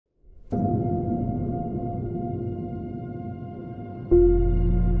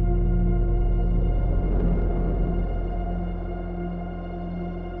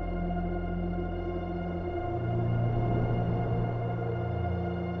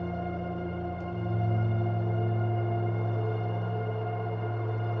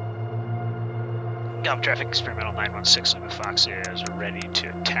Gallup Traffic Experimental 916 with Foxy as we're ready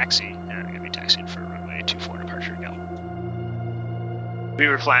to taxi. We're going to be taxiing for runway 24 departure Gallup. We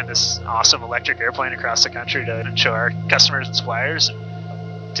were flying this awesome electric airplane across the country to show our customers and suppliers.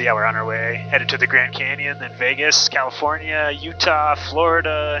 So yeah, we're on our way, headed to the Grand Canyon, then Vegas, California, Utah,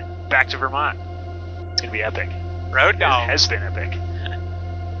 Florida, back to Vermont. It's going to be epic. Road dog. It has been epic.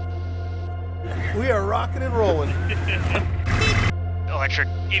 We are rocking and rolling. Electric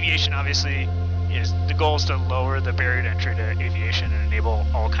aviation, obviously, the goal is to lower the barrier to entry to aviation and enable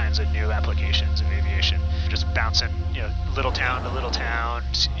all kinds of new applications of aviation. Just bouncing, little town to little town,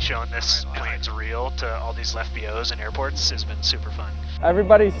 showing this plane's real to all these FBOs and airports has been super fun.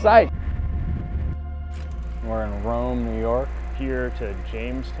 Everybody's psyched. We're in Rome, New York, here to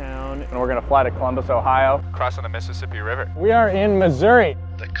Jamestown, and we're gonna fly to Columbus, Ohio. Crossing the Mississippi River. We are in Missouri.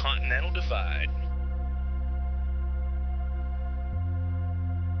 The Continental Divide.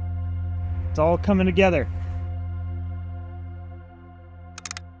 It's all coming together.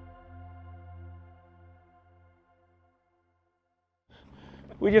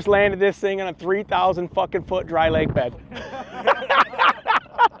 We just landed this thing on a 3,000 fucking foot dry lake bed.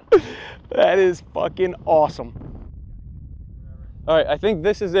 That is fucking awesome. All right, I think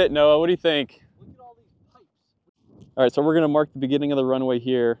this is it, Noah. What do you think? Look at all these pipes. All right, so we're gonna mark the beginning of the runway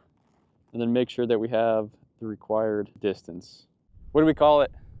here and then make sure that we have the required distance. What do we call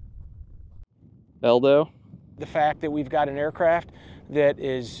it? Eldo? The fact that we've got an aircraft that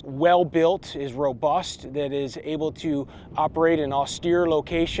is well built, is robust, that is able to operate in austere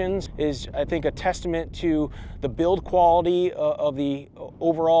locations is, I think, a testament to the build quality of the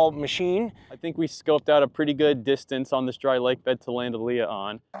overall machine. I think we scoped out a pretty good distance on this dry lake bed to land Aaliyah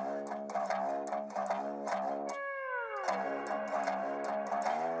on.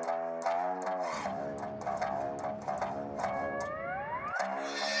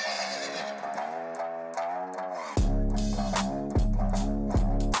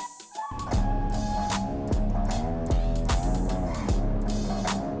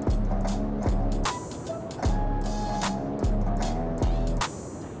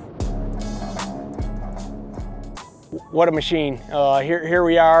 What a machine. Here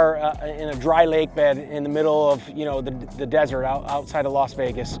we are in a dry lake bed in the middle of the desert outside of Las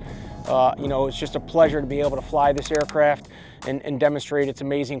Vegas. It's just a pleasure to be able to fly this aircraft and demonstrate its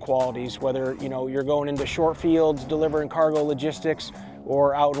amazing qualities, whether you're going into short fields delivering cargo logistics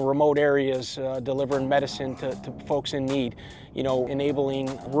or out in remote areas delivering medicine to folks in need.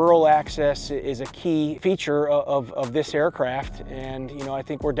 Enabling rural access is a key feature of this aircraft, and I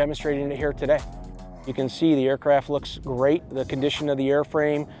think we're demonstrating it here today. You can see the aircraft looks great, the condition of the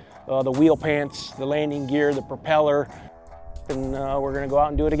airframe, the wheel pants, the landing gear, the propeller, and we're gonna go out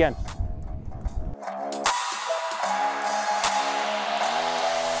and do it again.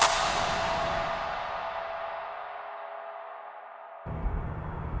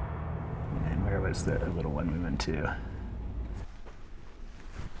 And where was the little one moving to?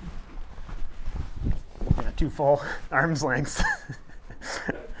 Yeah, too full, arm's length.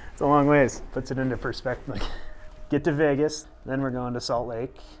 It's a long ways. Puts it into perspective. Like, get to Vegas, then we're going to Salt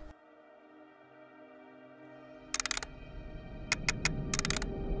Lake.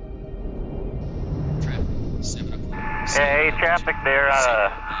 Hey, traffic there,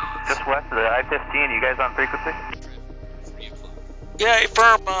 just west of the I-15. You guys on frequency? Yeah, hey,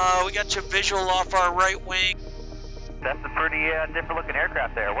 firm. We got you visual off our right wing. That's a pretty different looking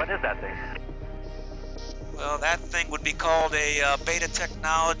aircraft there. What is that thing? Well, that thing would be called a Beta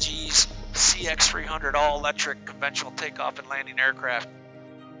Technologies CX300 all-electric conventional takeoff and landing aircraft.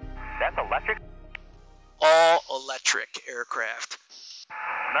 That's electric? All-electric aircraft.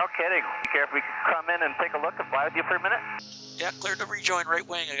 No kidding. You care if we could come in and take a look and fly with you for a minute? Yeah, cleared to rejoin right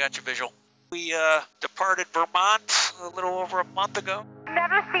wing. I got you visual. We departed Vermont a little over a month ago.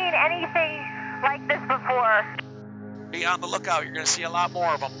 Never seen anything like this before. Be on the lookout. You're going to see a lot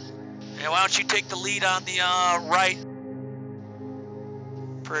more of them. And why don't you take the lead on the right?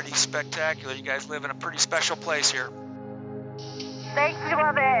 Pretty spectacular. You guys live in a pretty special place here. Thanks, we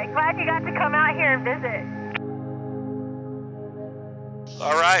love it. Glad you got to come out here and visit.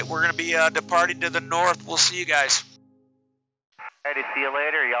 All right, we're going to be departing to the north. We'll see you guys. Ready, see you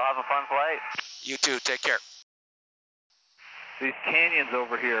later. Y'all have a fun flight. You too. Take care. These canyons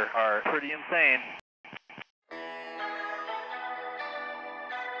over here are pretty insane.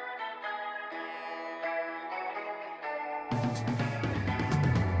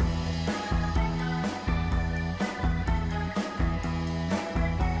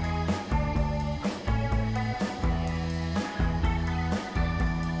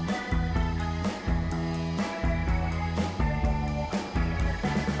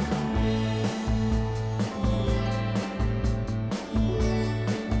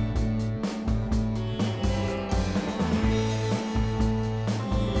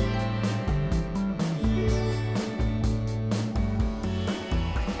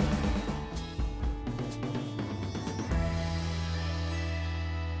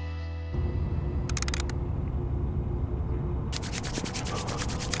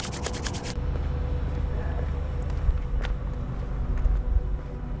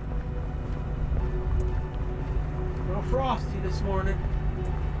 this morning.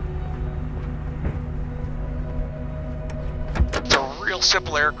 It's a real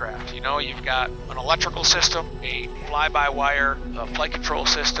simple aircraft. You know, you've got an electrical system, a fly-by-wire flight control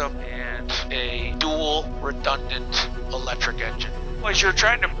system, and a dual redundant electric engine. As you're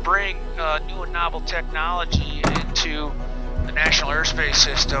trying to bring new and novel technology into the National Airspace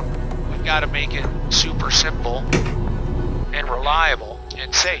System, we've got to make it super simple and reliable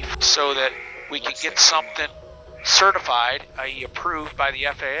and safe so that we can get something certified, i.e. approved by the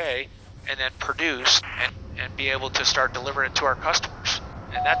FAA, and then produced and be able to start delivering it to our customers.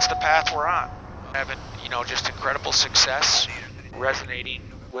 And that's the path we're on. Having, you know, just incredible success, resonating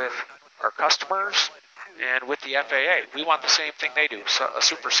with our customers and with the FAA. We want the same thing they do, so a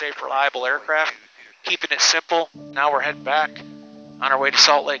super safe, reliable aircraft, keeping it simple. Now we're heading back on our way to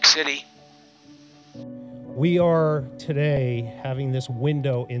Salt Lake City. We are today having this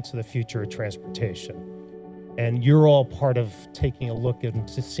window into the future of transportation. And you're all part of taking a look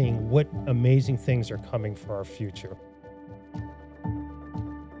into seeing what amazing things are coming for our future.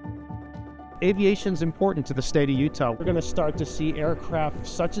 Aviation's important to the state of Utah. We're going to start to see aircraft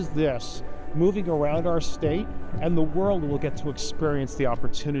such as this moving around our state, and the world will get to experience the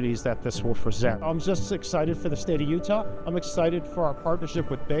opportunities that this will present. I'm just excited for the state of Utah. I'm excited for our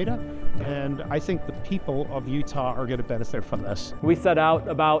partnership with Beta, and I think the people of Utah are going to benefit from this. We set out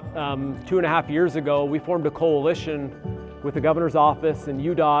about 2.5 years ago. We formed a coalition with the governor's office and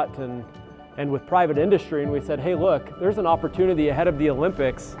UDOT and with private industry, and we said, hey, look, there's an opportunity ahead of the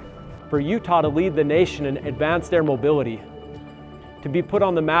Olympics for Utah to lead the nation in advanced air mobility, to be put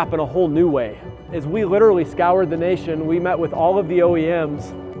on the map in a whole new way. As we literally scoured the nation, we met with all of the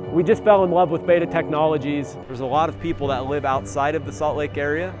OEMs. We just fell in love with Beta Technologies. There's a lot of people that live outside of the Salt Lake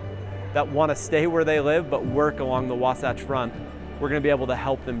area that want to stay where they live but work along the Wasatch Front. We're going to be able to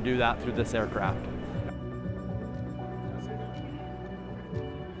help them do that through this aircraft.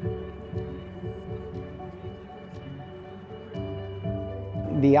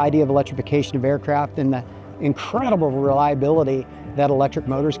 The idea of electrification of aircraft and the incredible reliability that electric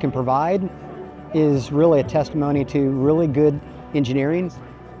motors can provide is really a testimony to really good engineering,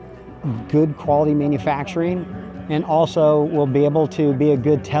 good quality manufacturing, and also will be able to be a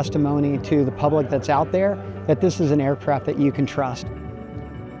good testimony to the public that's out there that this is an aircraft that you can trust.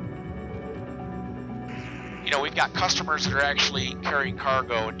 You know, we've got customers that are actually carrying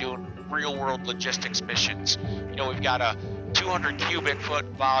cargo and doing real-world logistics missions. You know, we've got a 200 cubic foot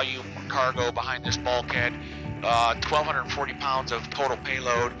volume cargo behind this bulkhead, 1,240 pounds of total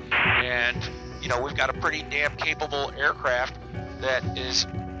payload, and you know, we've got a pretty damn capable aircraft that is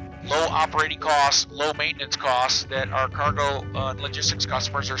low operating costs, low maintenance costs that our cargo and logistics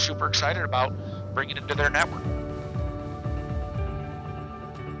customers are super excited about bringing into their network.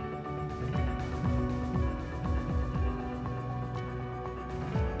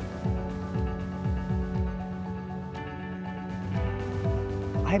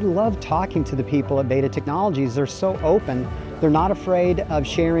 I love talking to the people at Beta Technologies. They're so open. They're not afraid of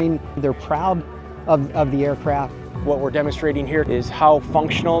sharing. They're proud of the aircraft. What we're demonstrating here is how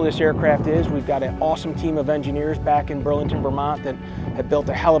functional this aircraft is. We've got an awesome team of engineers back in Burlington, Vermont that have built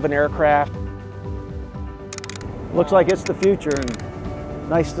a hell of an aircraft. Looks like it's the future, and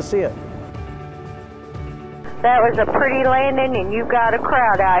nice to see it. That was a pretty landing, and you got a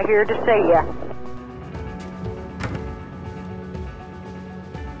crowd out here to see you.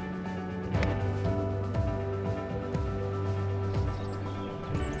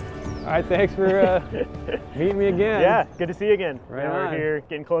 All right, thanks for meeting me again. Yeah, good to see you again. Right We're on. here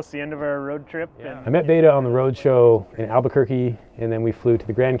getting close to the end of our road trip. I met Beta on the road show in Albuquerque, and then we flew to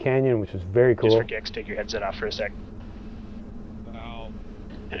the Grand Canyon, which was very cool. Just for kicks, take your headset off for a sec. Wow.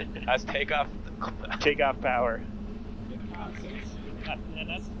 That's takeoff. Takeoff power.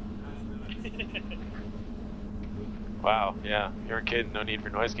 Wow, yeah. You're a kid, no need for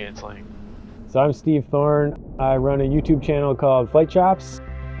noise canceling. So I'm Steve Thorne. I run a YouTube channel called Flight Chops.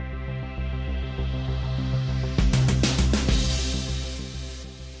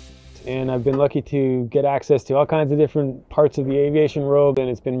 And I've been lucky to get access to all kinds of different parts of the aviation world, and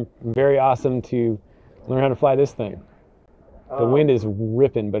it's been very awesome to learn how to fly this thing. The wind is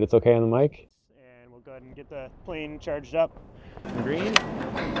ripping, but it's okay on the mic. And we'll go ahead and get the plane charged up. Green.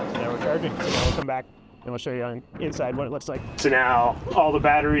 Now we're charging. So now we'll come back and we'll show you on inside what it looks like. So now all the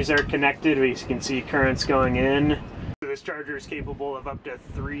batteries are connected. We can see currents going in. So this charger is capable of up to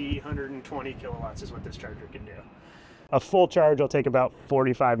 320 kilowatts is what this charger can do. A full charge will take about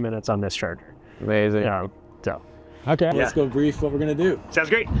 45 minutes on this charger. Amazing. Yeah, so. Okay, Let's go brief what we're gonna do. Sounds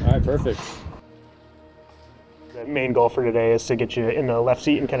great. All right, perfect. The main goal for today is to get you in the left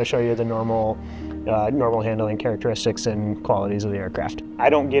seat and kind of show you the normal normal handling characteristics and qualities of the aircraft. I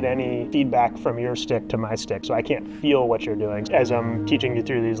don't get any feedback from your stick to my stick, so I can't feel what you're doing. As I'm teaching you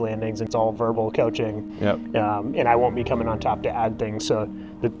through these landings, it's all verbal coaching, and I won't be coming on top to add things, so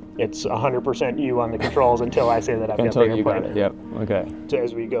it's 100% you on the controls until I say that I've got the airplane. Until you got it, yep, okay. So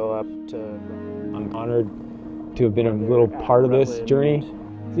as we go up to... I'm honored to have been a little part of this journey.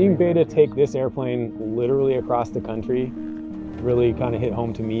 Seeing Beta take this airplane literally across the country really kind of hit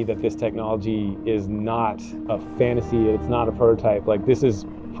home to me that this technology is not a fantasy, it's not a prototype. Like, this is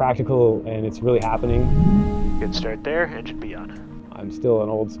practical and it's really happening. Good start there, engine be on. I'm still an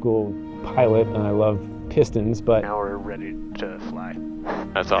old school pilot and I love pistons, but now we're ready to fly.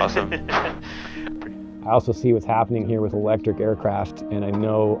 That's awesome. I also see what's happening here with electric aircraft, and I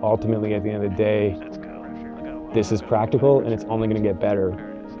know ultimately at the end of the day, this is practical and it's only going to get better.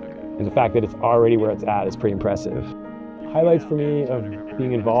 And the fact that it's already where it's at is pretty impressive. Highlights for me of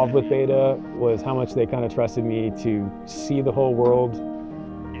being involved with Beta was how much they kind of trusted me to see the whole world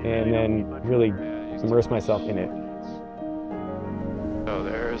and then really immerse myself in it. Oh,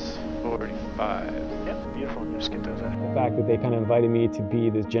 there's 45. Yep, beautiful. Just get those out. The fact that they kind of invited me to be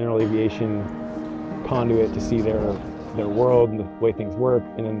this general aviation conduit to see their world and the way things work,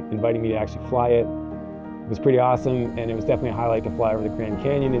 and then inviting me to actually fly it was pretty awesome, and it was definitely a highlight to fly over the Grand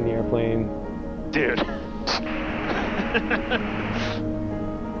Canyon in the airplane. Dude.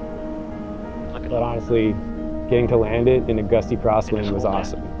 But honestly, getting to land it in a gusty crosswind was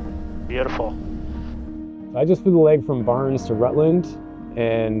awesome. Beautiful. I just flew the leg from Barnes to Rutland,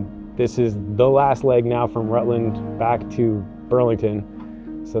 and this is the last leg now from Rutland back to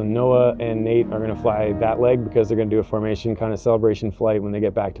Burlington. So Noah and Nate are going to fly that leg because they're going to do a formation kind of celebration flight when they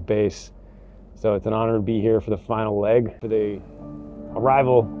get back to base. So it's an honor to be here for the final leg, for the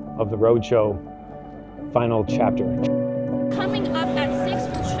arrival of the Roadshow final chapter. Coming up at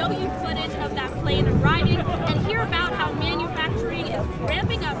 6, we'll show you footage of that plane arriving and hear about how manufacturing is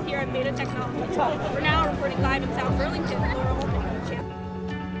ramping up here at Beta Technologies. We're now reporting live in South Burlington.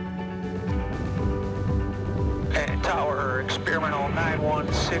 And Tower Experimental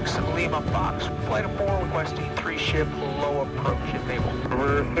 916 Lima Fox, flight of 4 requesting 3 ship low approach enabled.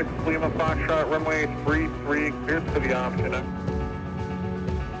 River 6 Lima Foxtrot, runway 33, cleared for the option.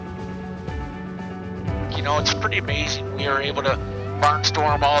 You know, it's pretty amazing. We are able to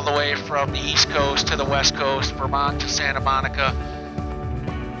barnstorm all the way from the East Coast to the West Coast, Vermont to Santa Monica.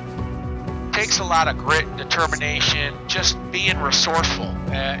 It takes a lot of grit and determination, just being resourceful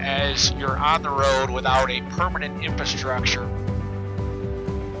as you're on the road without a permanent infrastructure.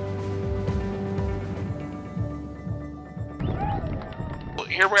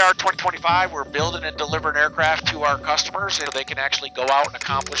 Here we are, 2025, we're building and delivering aircraft to our customers so they can actually go out and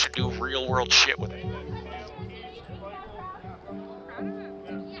accomplish and do real world shit with it.